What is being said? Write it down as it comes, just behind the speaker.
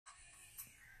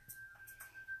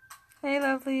Hey,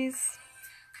 lovelies.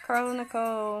 Carla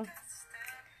Nicole.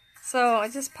 So,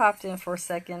 I just popped in for a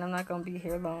second. I'm not going to be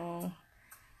here long.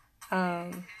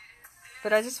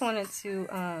 But I just wanted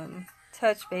to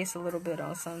touch base a little bit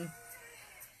on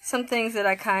some things that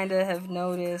I kind of have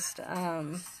noticed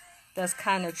that's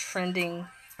kind of trending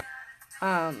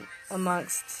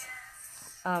amongst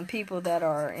people that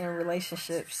are in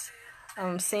relationships.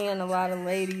 I'm seeing a lot of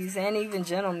ladies and even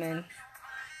gentlemen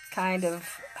kind of,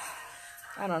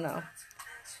 I don't know,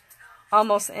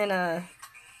 almost in a,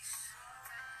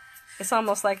 it's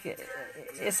almost like,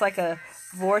 it's like a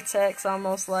vortex,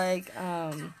 almost like,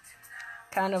 kind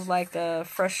of like a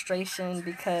frustration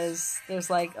because there's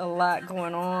like a lot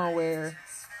going on where,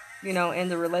 in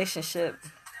the relationship,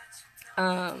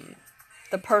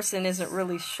 the person isn't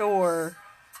really sure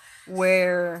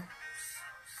where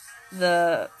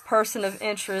the person of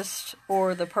interest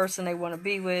or the person they want to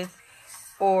be with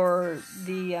or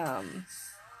the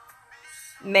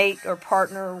mate or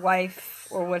partner, wife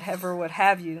or whatever, what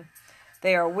have you,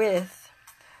 they are with,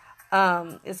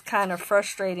 is kind of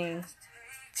frustrating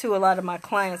to a lot of my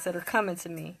clients that are coming to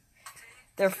me.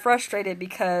 They're frustrated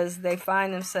because they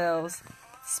find themselves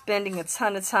spending a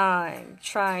ton of time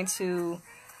trying to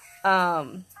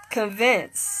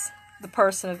convince the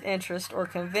person of interest or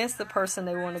convince the person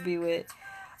they want to be with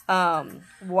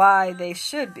why they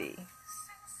should be.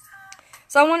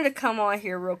 So I wanted to come on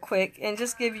here real quick and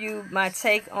just give you my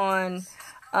take on,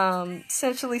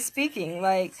 essentially speaking,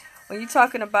 like when you're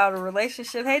talking about a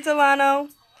relationship. Hey, Delano.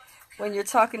 When you're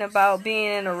talking about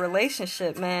being in a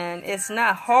relationship, man, it's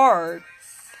not hard.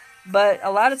 But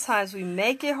a lot of times we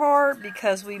make it hard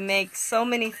because we make so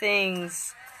many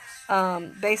things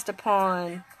based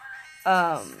upon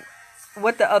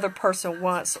what the other person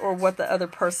wants or what the other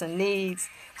person needs.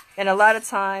 And a lot of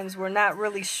times we're not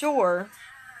really sure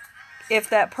if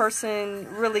that person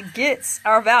really gets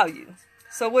our value.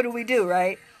 So what do,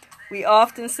 right? We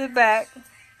often sit back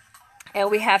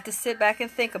and we have to sit back and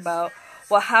think about,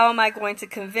 well, how am I going to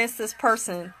convince this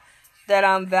person that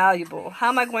I'm valuable? How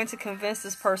am I going to convince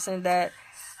this person that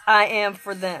I am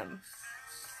for them?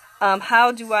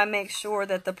 How do I make sure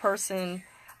that the person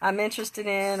I'm interested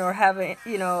in or have a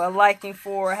liking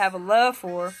for or have a love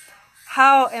for,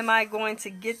 how am I going to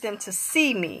get them to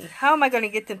see me? How am I going to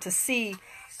get them to see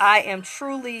I am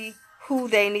truly who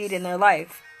they need in their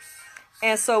life?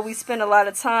 And so we spend a lot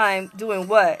of time doing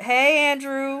what? Hey,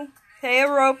 Andrew. Hey,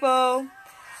 Aropo.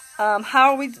 What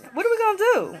are we going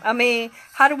to do? I mean,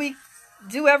 how do we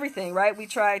do everything, right? We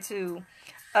try to,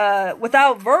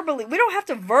 without verbally, we don't have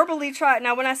to verbally try.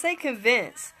 Now, when I say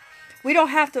convince, we don't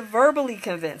have to verbally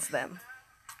convince them.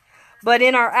 But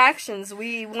in our actions,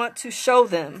 we want to show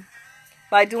them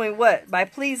by doing what? By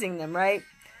pleasing them, right?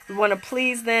 We want to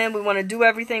please them. We want to do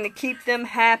everything to keep them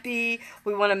happy.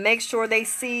 We want to make sure they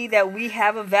see that we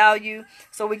have a value.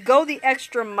 So we go the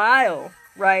extra mile,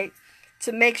 right?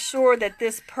 To make sure that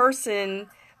this person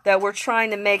that we're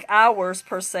trying to make ours,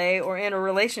 per se, or in a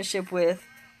relationship with,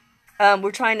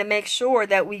 we're trying to make sure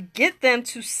that we get them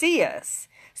to see us.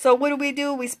 So what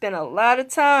do? We spend a lot of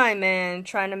time, man,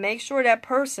 trying to make sure that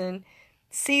person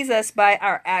sees us by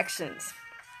our actions.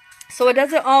 So it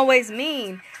doesn't always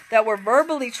mean that we're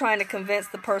verbally trying to convince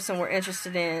the person we're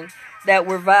interested in that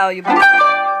we're valuable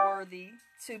and worthy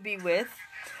to be with.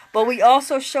 But we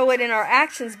also show it in our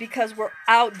actions because we're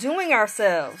outdoing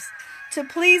ourselves to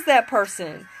please that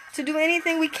person, to do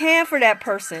anything we can for that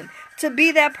person, to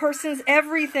be that person's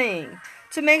everything,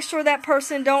 to make sure that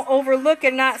person don't overlook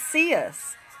and not see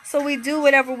us. So we do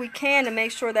whatever we can to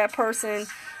make sure that person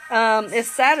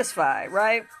is satisfied,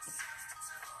 right?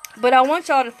 But I want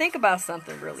y'all to think about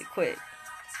something really quick.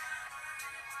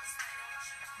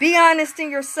 Be honest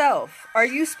in yourself. Are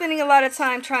you spending a lot of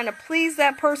time trying to please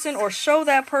that person or show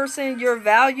that person your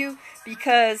value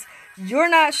because you're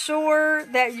not sure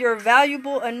that you're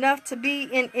valuable enough to be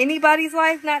in anybody's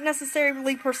life? Not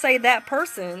necessarily per se that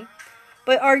person,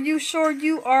 but are you sure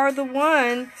you are the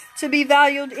one to be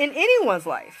valued in anyone's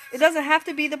life? It doesn't have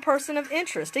to be the person of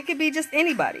interest. It could be just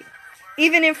anybody,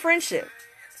 even in friendship.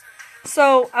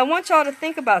 So I want y'all to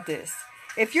think about this.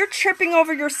 If you're tripping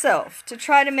over yourself to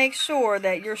try to make sure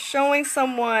that you're showing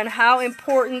someone how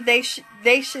important they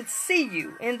should see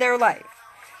you in their life,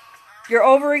 you're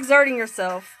overexerting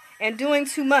yourself and doing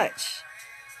too much.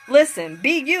 Listen,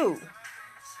 be you.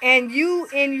 And you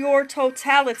in your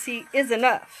totality is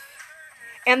enough.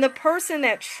 And the person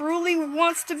that truly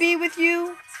wants to be with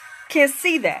you can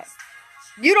see that.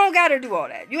 You don't got to do all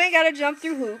that. You ain't got to jump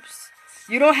through hoops.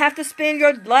 You don't have to spend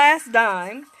your last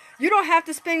dime. You don't have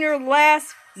to spend your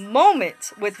last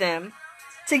moment with them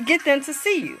to get them to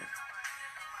see you.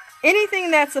 Anything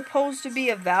that's supposed to be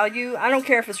of value, I don't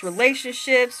care if it's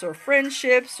relationships or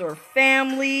friendships or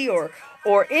family or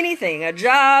anything, a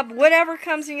job, whatever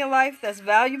comes in your life that's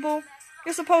valuable,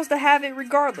 you're supposed to have it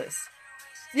regardless.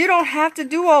 You don't have to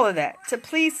do all of that to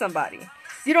please somebody.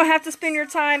 You don't have to spend your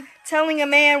time telling a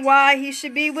man why he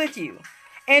should be with you.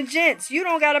 And gents, you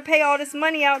don't got to pay all this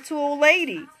money out to a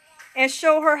lady and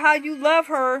show her how you love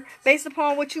her based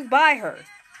upon what you buy her.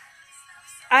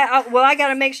 I got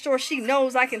to make sure she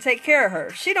knows I can take care of her.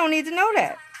 She don't need to know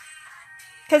that.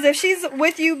 Because if she's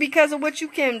with you because of what you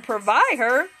can provide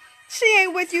her, she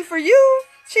ain't with you for you.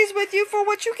 She's with you for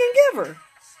what you can give her.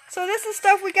 So this is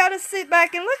stuff we got to sit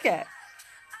back and look at.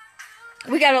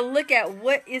 We got to look at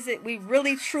what is it we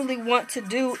really truly want to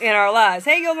do in our lives.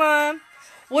 Hey, Yolanda,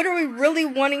 what are we really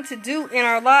wanting to do in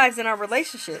our lives, in our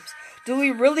relationships? Do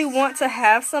we really want to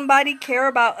have somebody care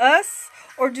about us?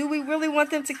 Or do we really want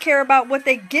them to care about what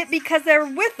they get because they're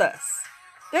with us?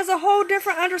 There's a whole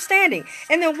different understanding.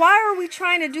 And then why are we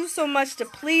trying to do so much to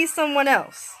please someone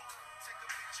else?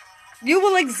 You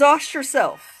will exhaust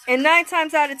yourself. And 9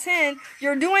 times out of 10,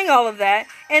 you're doing all of that.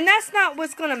 And that's not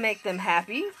what's going to make them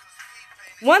happy.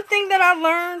 One thing that I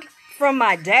learned from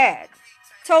my dad,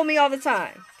 told me all the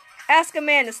time, ask a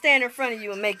man to stand in front of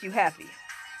you and make you happy.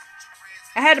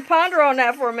 I had to ponder on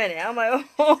that for a minute. I'm like,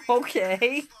 oh,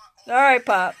 okay. All right,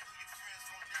 Pop.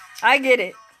 I get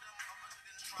it.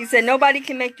 He said, nobody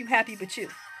can make you happy but you.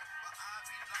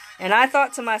 And I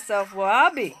thought to myself, well,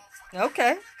 I'll be.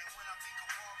 Okay.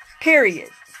 Period.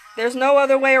 There's no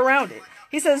other way around it.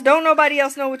 He says, don't nobody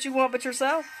else know what you want but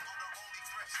yourself.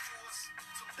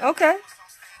 Okay.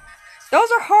 Those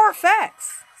are hard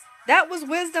facts. That was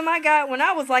wisdom I got when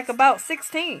I was like about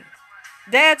 16.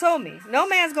 Dad told me, no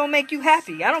man's gonna make you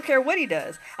happy. I don't care what he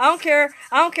does. I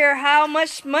don't care how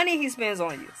much money he spends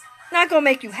on you. Not gonna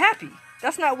make you happy.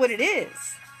 That's not what it is.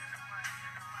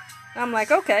 I'm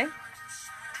like, okay.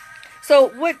 So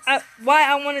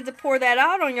why I wanted to pour that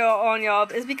out on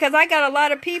y'all is because I got a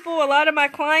lot of people, a lot of my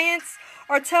clients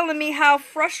are telling me how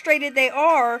frustrated they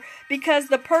are because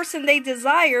the person they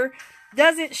desire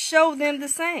doesn't show them the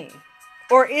same,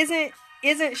 or isn't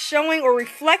showing or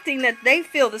reflecting that they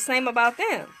feel the same about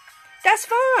them. That's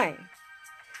fine.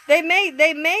 They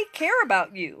may care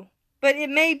about you, but it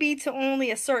may be to only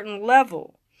a certain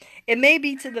level. It may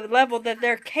be to the level that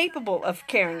they're capable of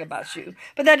caring about you,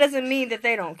 but that doesn't mean that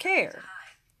they don't care.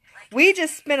 We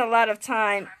just spend a lot of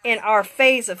time in our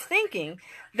phase of thinking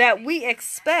that we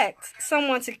expect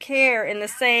someone to care in the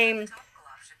same,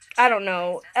 I don't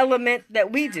know, element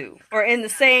that we do, or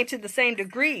to the same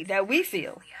degree that we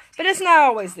feel. But it's not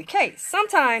always the case.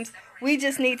 Sometimes we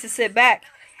just need to sit back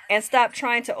and stop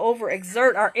trying to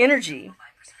overexert our energy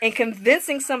in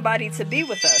convincing somebody to be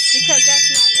with us, because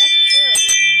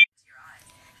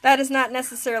that is not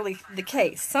necessarily the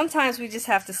case. Sometimes we just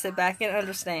have to sit back and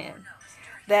understand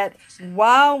that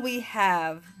while we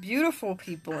have beautiful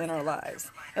people in our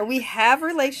lives and we have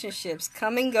relationships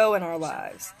come and go in our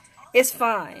lives, it's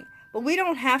fine. But we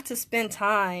don't have to spend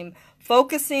time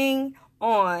focusing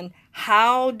on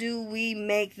how do we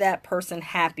make that person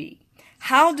happy?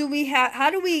 How do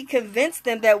we convince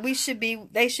them that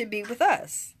they should be with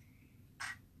us?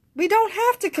 We don't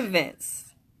have to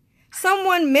convince.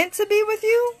 Someone meant to be with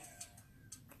you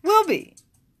will be.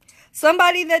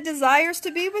 Somebody that desires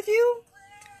to be with you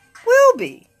will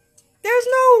be. There's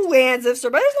no ands, ifs, or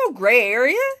buts. There's no gray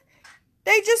area.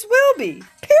 They just will be.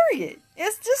 Period.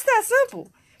 It's just that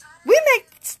simple. We make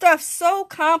stuff so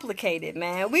complicated,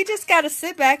 man. We just got to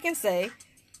sit back and say,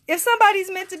 if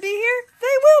somebody's meant to be here,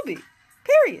 they will be.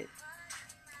 Period.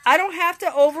 I don't have to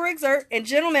overexert. And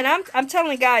gentlemen, I'm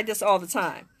telling guys this all the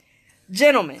time.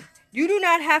 Gentlemen, you do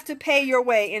not have to pay your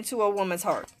way into a woman's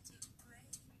heart.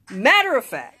 Matter of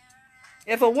fact,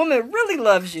 if a woman really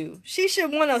loves you, she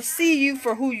should want to see you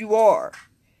for who you are.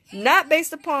 Not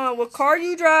based upon what car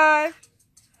you drive,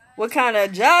 what kind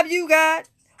of job you got,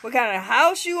 what kind of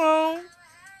house you own.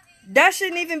 That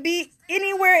shouldn't even be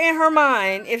anywhere in her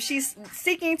mind if she's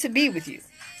seeking to be with you.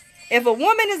 If a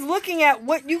woman is looking at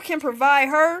what you can provide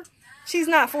her, she's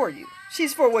not for you.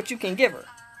 She's for what you can give her.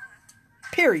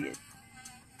 Period.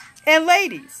 And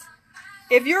ladies,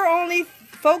 if you're only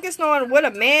focused on what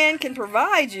a man can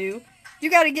provide you, you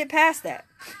got to get past that.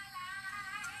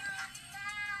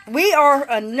 We are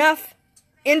enough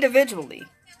individually.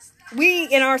 We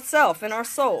in ourself, in our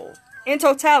soul, in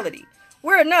totality,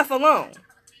 we're enough alone.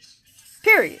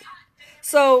 Period.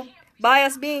 So by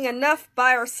us being enough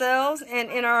by ourselves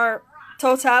and in our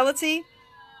totality,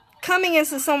 coming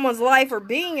into someone's life or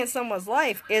being in someone's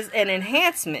life is an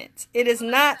enhancement. It is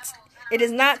not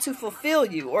to fulfill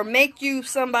you or make you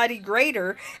somebody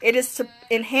greater. It is to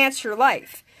enhance your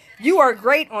life. You are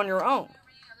great on your own.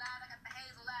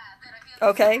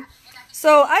 Okay?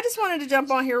 So I just wanted to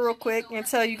jump on here real quick and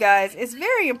tell you guys, it's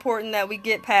very important that we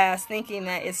get past thinking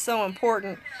that it's so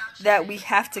important that we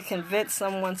have to convince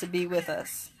someone to be with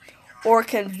us, or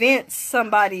convince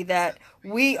somebody that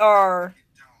we are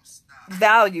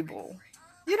valuable.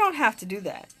 You don't have to do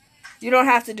that. You don't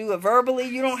have to do it verbally.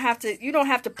 You don't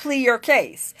have to plead your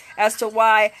case as to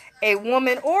why a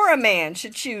woman or a man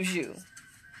should choose you.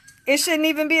 It shouldn't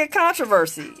even be a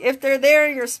controversy. If they're there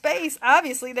in your space,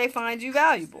 obviously they find you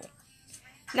valuable.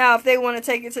 Now, if they want to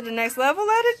take it to the next level,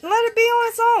 let it be on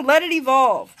its own. Let it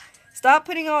evolve. Stop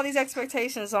putting all these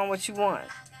expectations on what you want.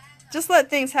 Just let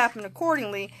things happen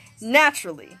accordingly,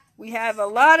 naturally. We have a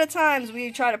lot of times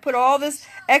we try to put all this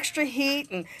extra heat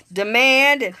and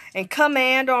demand and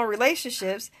command on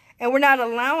relationships, and we're not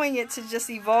allowing it to just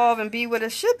evolve and be what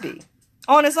it should be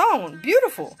on its own.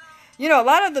 Beautiful. You know, a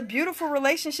lot of the beautiful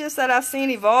relationships that I've seen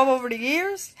evolve over the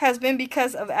years has been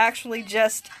because of actually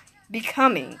just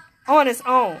becoming on its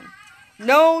own.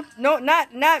 No,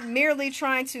 not merely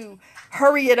trying to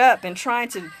hurry it up and trying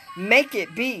to make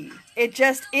it be. It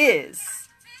just is.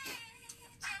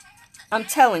 I'm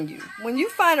telling you, when you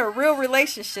find a real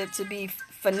relationship to be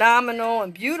phenomenal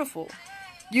and beautiful,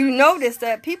 you notice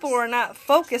that people are not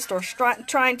focused or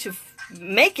trying to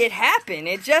make it happen.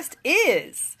 It just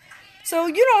is. So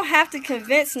you don't have to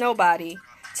convince nobody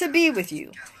to be with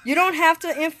you. You don't have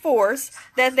to enforce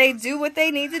that they do what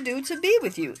they need to do to be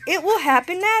with you. It will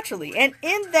happen naturally. And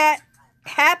in that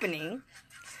happening,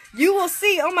 you will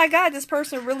see, oh my God, this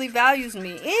person really values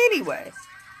me anyway.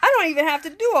 I don't even have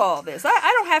to do all this.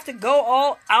 I don't have to go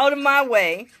all out of my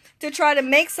way to try to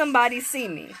make somebody see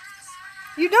me.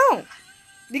 You don't.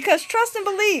 Because trust and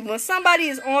believe, when somebody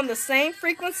is on the same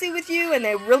frequency with you and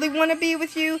they really want to be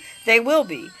with you, they will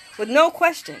be. With no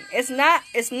question. It's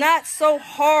not so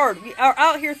hard. We are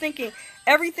out here thinking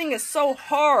everything is so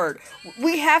hard.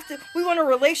 We want a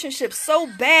relationship so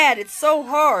bad, it's so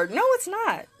hard. No, it's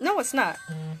not. No, it's not.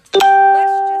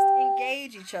 Let's just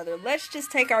engage each other. Let's just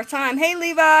take our time. Hey,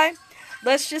 Levi,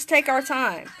 let's just take our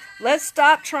time. Let's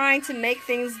stop trying to make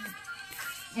things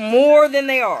more than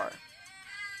they are.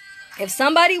 If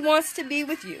somebody wants to be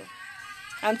with you,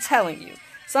 I'm telling you,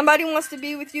 somebody wants to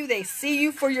be with you, they see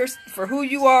you for who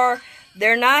you are.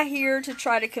 They're not here to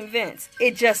try to convince.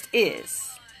 It just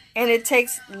is. And it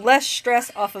takes less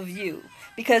stress off of you.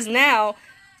 Because now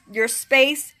your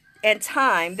space and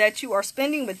time that you are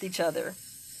spending with each other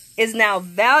is now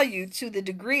valued to the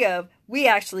degree of we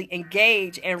actually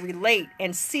engage and relate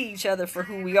and see each other for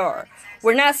who we are.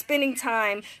 We're not spending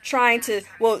time trying to,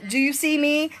 well, do you see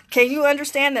me? Can you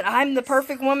understand that I'm the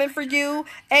perfect woman for you?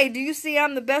 Hey, do you see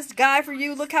I'm the best guy for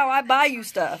you? Look how I buy you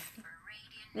stuff.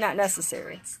 Not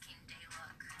necessary.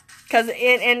 Because,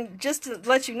 and just to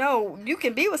let you know, you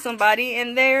can be with somebody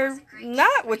and they're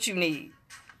not what you need,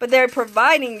 but they're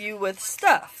providing you with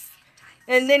stuff.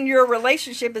 And then your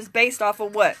relationship is based off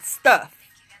of what? Stuff.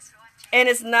 And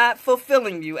it's not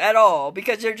fulfilling you at all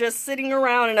because you're just sitting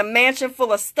around in a mansion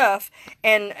full of stuff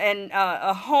and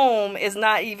a home is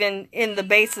not even in the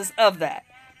basis of that.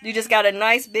 You just got a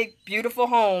nice, big, beautiful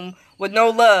home with no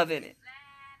love in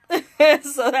it.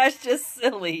 So that's just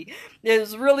silly.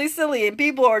 It's really silly and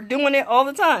people are doing it all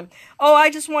the time. Oh,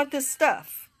 I just want this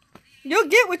stuff. You'll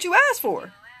get what you ask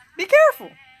for. Be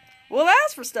careful. We'll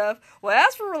ask for stuff. We'll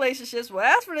ask for relationships. We'll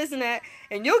ask for this and that.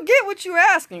 And you'll get what you're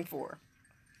asking for.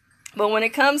 But when it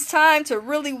comes time to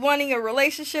really wanting a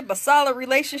relationship, a solid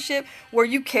relationship where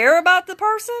you care about the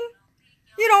person,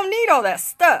 you don't need all that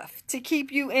stuff to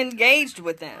keep you engaged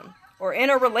with them or in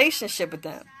a relationship with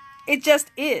them. It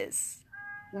just is.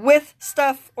 With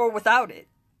stuff or without it.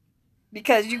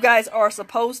 Because you guys are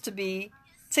supposed to be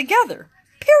together.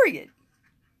 Period.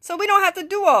 So we don't have to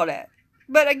do all that.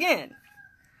 But again,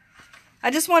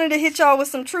 I just wanted to hit y'all with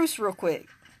some truths real quick.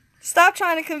 Stop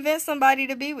trying to convince somebody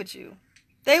to be with you.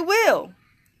 They will.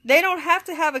 They don't have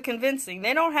to have a convincing.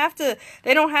 They don't have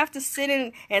to sit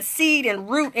in and seed and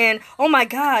root and, oh my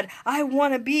God, I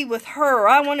want to be with her. Or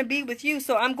I want to be with you.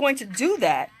 So I'm going to do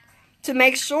that to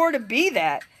make sure to be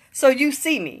that so you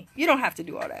see me. You don't have to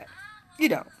do all that. You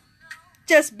don't.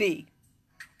 Just be.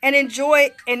 And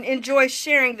enjoy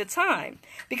sharing the time.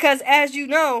 Because as you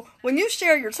know, when you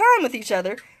share your time with each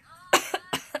other,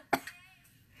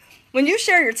 when you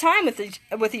share your time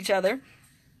with each other,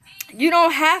 you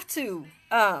don't have to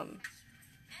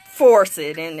force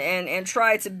it and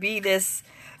try to be this,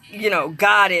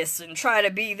 goddess and try to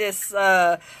be this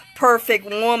perfect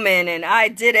woman and I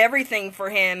did everything for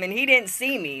him and he didn't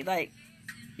see me. Like,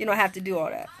 you don't have to do all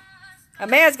that. A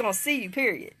man's going to see you,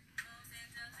 period.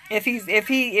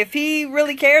 If he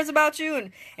really cares about you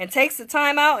and takes the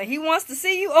time out and he wants to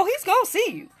see you, oh, he's gonna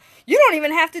see you. You don't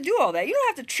even have to do all that. You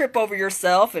don't have to trip over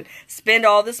yourself and spend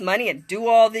all this money and do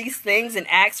all these things and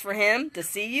ask for him to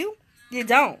see you. You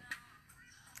don't.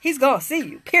 He's gonna see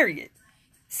you, period.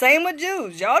 Same with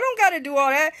Jews. Y'all don't got to do all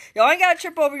that. Y'all ain't got to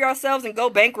trip over yourselves and go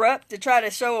bankrupt to try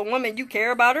to show a woman you care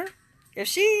about her. If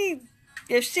she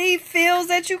feels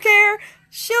that you care,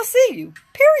 she'll see you,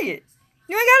 period.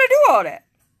 You ain't got to do all that.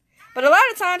 But a lot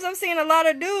of times I'm seeing a lot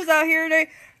of dudes out here, they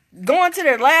going to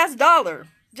their last dollar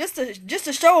just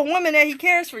to show a woman that he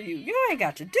cares for you. You ain't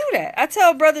got to do that. I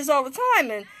tell brothers all the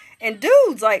time and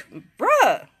dudes like,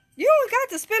 bruh, you don't got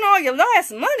to spend all your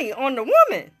last money on the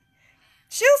woman.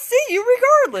 She'll see you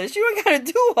regardless. You ain't got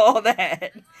to do all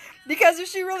that. Because if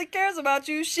she really cares about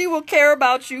you, she will care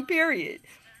about you, period.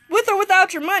 With or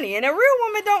without your money. And a real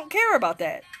woman don't care about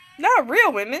that. Not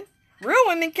real women. Real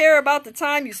women care about the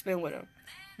time you spend with them.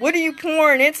 What are you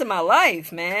pouring into my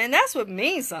life, man? That's what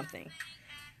means something.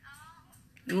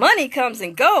 Money comes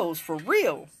and goes, for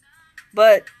real.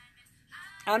 But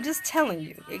I'm just telling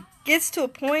you, it gets to a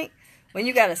point when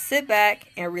you got to sit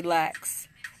back and relax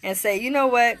and say, you know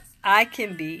what? I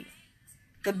can be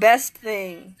the best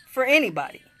thing for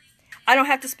anybody. I don't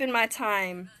have to spend my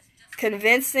time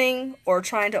convincing or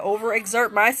trying to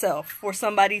overexert myself for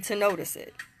somebody to notice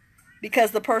it.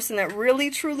 Because the person that really,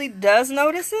 truly does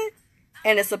notice it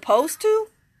and is supposed to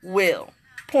will.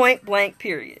 Point blank,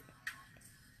 period.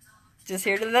 Just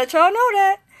here to let y'all know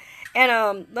that.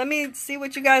 And let me see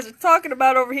what you guys are talking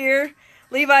about over here.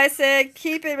 Levi said,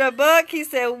 keep it a buck. He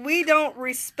said, we don't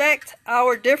respect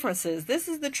our differences. This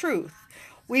is the truth.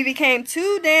 We became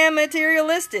too damn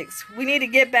materialistic. We need to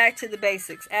get back to the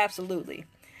basics. Absolutely.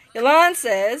 Yolande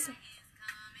says,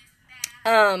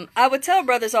 I would tell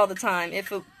brothers all the time,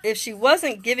 if she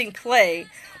wasn't giving play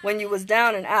when you was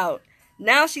down and out,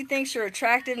 now she thinks you're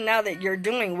attractive now that you're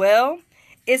doing well.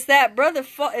 Is that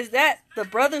the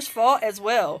brother's fault as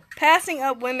well? Passing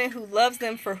up women who loves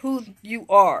them for who you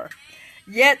are.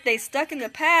 Yet they stuck in the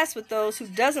past with those who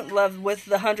doesn't love with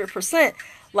the 100%,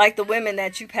 like the women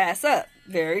that you pass up.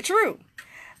 Very true.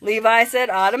 Levi said,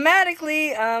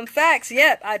 automatically, facts,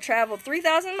 yep, I traveled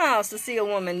 3,000 miles to see a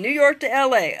woman, New York to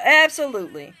LA.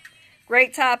 Absolutely.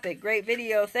 Great topic, great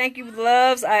video. Thank you,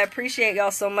 loves. I appreciate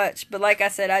y'all so much. But like I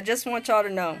said, I just want y'all to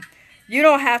know, you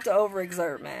don't have to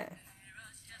overexert, man.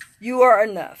 You are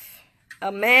enough.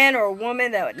 A man or a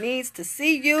woman that needs to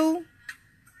see you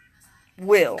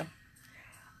will.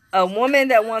 A woman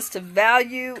that wants to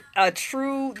value the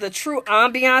true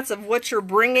ambiance of what you're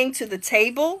bringing to the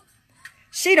table,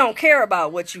 she don't care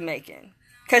about what you making.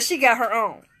 Because she got her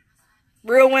own.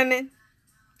 Real women,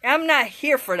 I'm not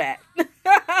here for that.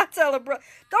 I tell her, bro,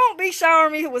 don't be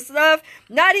showering me with stuff.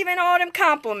 Not even all them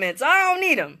compliments. I don't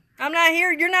need them. I'm not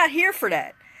here. You're not here for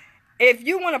that. If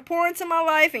you want to pour into my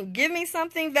life and give me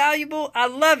something valuable, I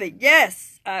love it.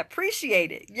 Yes. I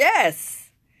appreciate it. Yes.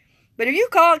 But if you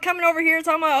coming over here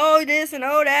talking about, oh, this and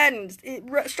oh, that, and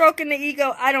stroking the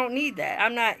ego, I don't need that.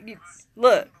 I'm not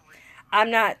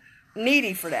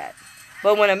needy for that.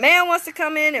 But when a man wants to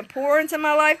come in and pour into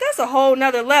my life, that's a whole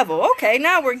nother level. Okay,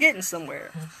 now we're getting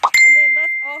somewhere. And then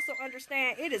let's also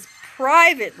understand it is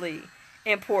privately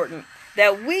important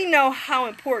that we know how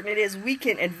important it is we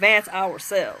can advance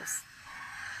ourselves.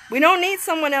 We don't need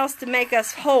someone else to make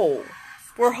us whole.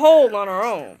 We're whole on our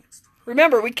own.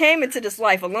 Remember, we came into this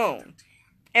life alone.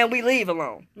 And we leave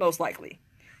alone, most likely.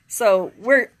 So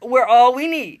we're all we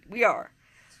need. We are.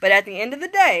 But at the end of the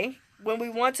day, when we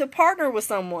want to partner with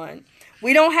someone,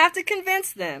 we don't have to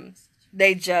convince them.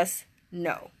 They just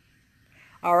know.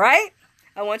 All right?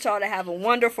 I want y'all to have a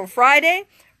wonderful Friday.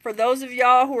 For those of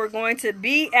y'all who are going to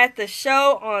be at the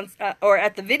show or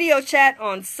at the video chat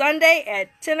on Sunday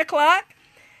at 10 o'clock,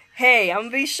 hey, I'm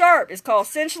going to be sharp. It's called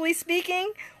Sensually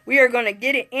Speaking. We are going to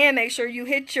get it in. Make sure you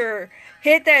hit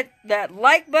that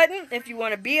like button if you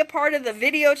want to be a part of the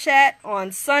video chat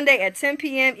on Sunday at 10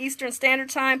 p.m. Eastern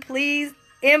Standard Time. Please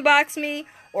inbox me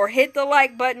or hit the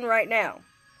like button right now.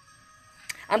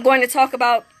 I'm going to talk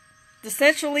about the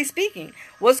sensually speaking,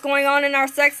 what's going on in our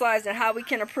sex lives and how we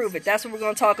can improve it. That's what we're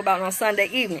going to talk about on Sunday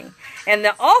evening. And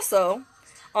then also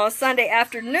on Sunday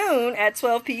afternoon at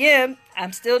 12 p.m.,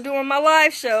 I'm still doing my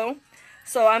live show.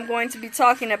 So I'm going to be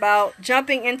talking about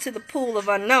jumping into the pool of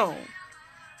unknown.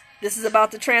 This is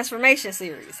about the transformation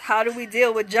series. How do we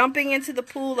deal with jumping into the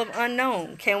pool of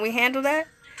unknown? Can we handle that?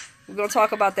 We're going to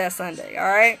talk about that Sunday, all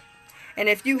right? And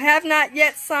if you have not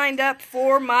yet signed up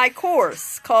for my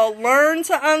course called Learn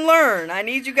to Unlearn, I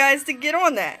need you guys to get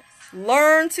on that.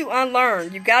 Learn to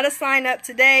Unlearn. You got to sign up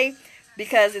today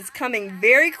because it's coming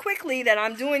very quickly that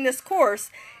I'm doing this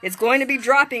course. It's going to be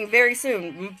dropping very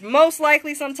soon. Most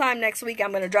likely sometime next week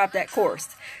I'm going to drop that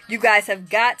course. You guys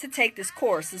have got to take this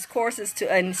course. This course is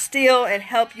to instill and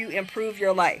help you improve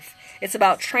your life. It's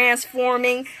about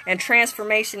transforming and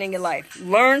transformation in your life.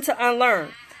 Learn to unlearn.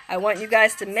 I want you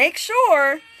guys to make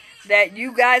sure that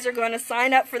you guys are going to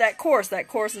sign up for that course. That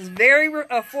course is very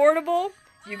affordable.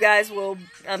 You guys will,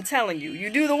 I'm telling you,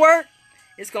 you do the work,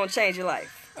 it's going to change your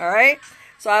life. All right?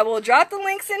 So I will drop the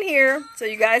links in here so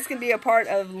you guys can be a part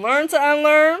of Learn to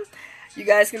Unlearn. You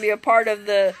guys can be a part of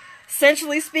the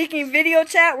Sensually Speaking video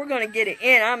chat. We're going to get it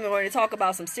in. I'm going to talk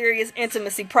about some serious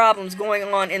intimacy problems going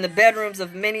on in the bedrooms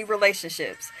of many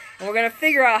relationships. And we're going to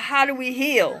figure out how do we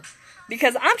heal.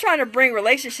 Because I'm trying to bring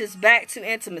relationships back to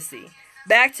intimacy,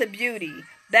 back to beauty,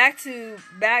 back to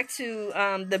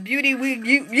the beauty we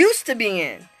used to be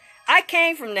in. I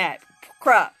came from that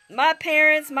crop. My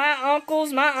parents, my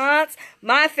uncles, my aunts,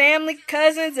 my family,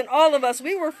 cousins, and all of us,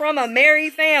 we were from a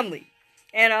married family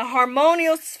and a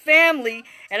harmonious family,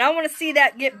 and I want to see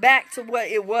that get back to what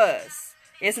it was.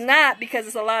 It's not, because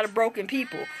it's a lot of broken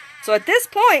people. So at this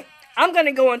point, I'm going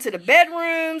to go into the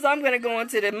bedrooms. I'm going to go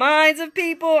into the minds of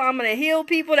people. I'm going to heal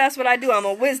people. That's what I do. I'm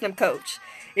a wisdom coach.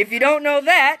 If you don't know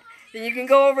that, then you can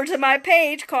go over to my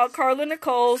page called Carla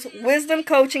Nicole's Wisdom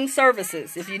Coaching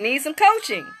Services. If you need some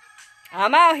coaching,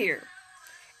 I'm out here.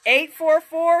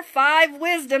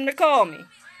 844-5-WISDOM to call me.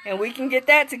 And we can get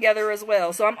that together as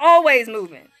well. So I'm always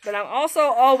moving. But I'm also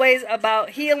always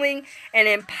about healing and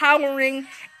empowering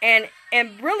and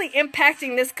really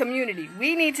impacting this community.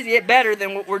 We need to get better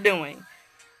than what we're doing.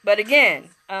 But again,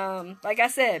 like I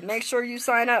said, make sure you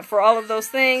sign up for all of those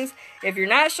things. If you're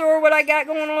not sure what I got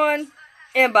going on,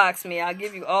 inbox me. I'll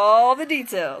give you all the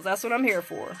details. That's what I'm here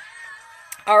for.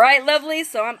 All right, lovely.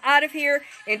 So I'm out of here.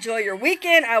 Enjoy your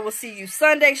weekend. I will see you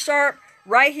Sunday sharp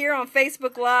right here on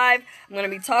Facebook Live. I'm going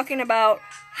to be talking about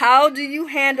how do you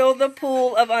handle the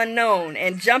pool of unknown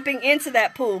and jumping into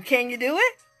that pool. Can you do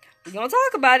it? We're going to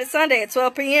talk about it Sunday at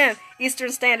 12 p.m.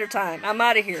 Eastern Standard Time. I'm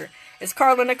out of here. It's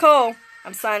Carla Nicole.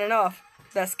 I'm signing off.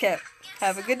 Best kept.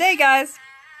 Have a good day, guys.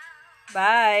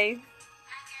 Bye.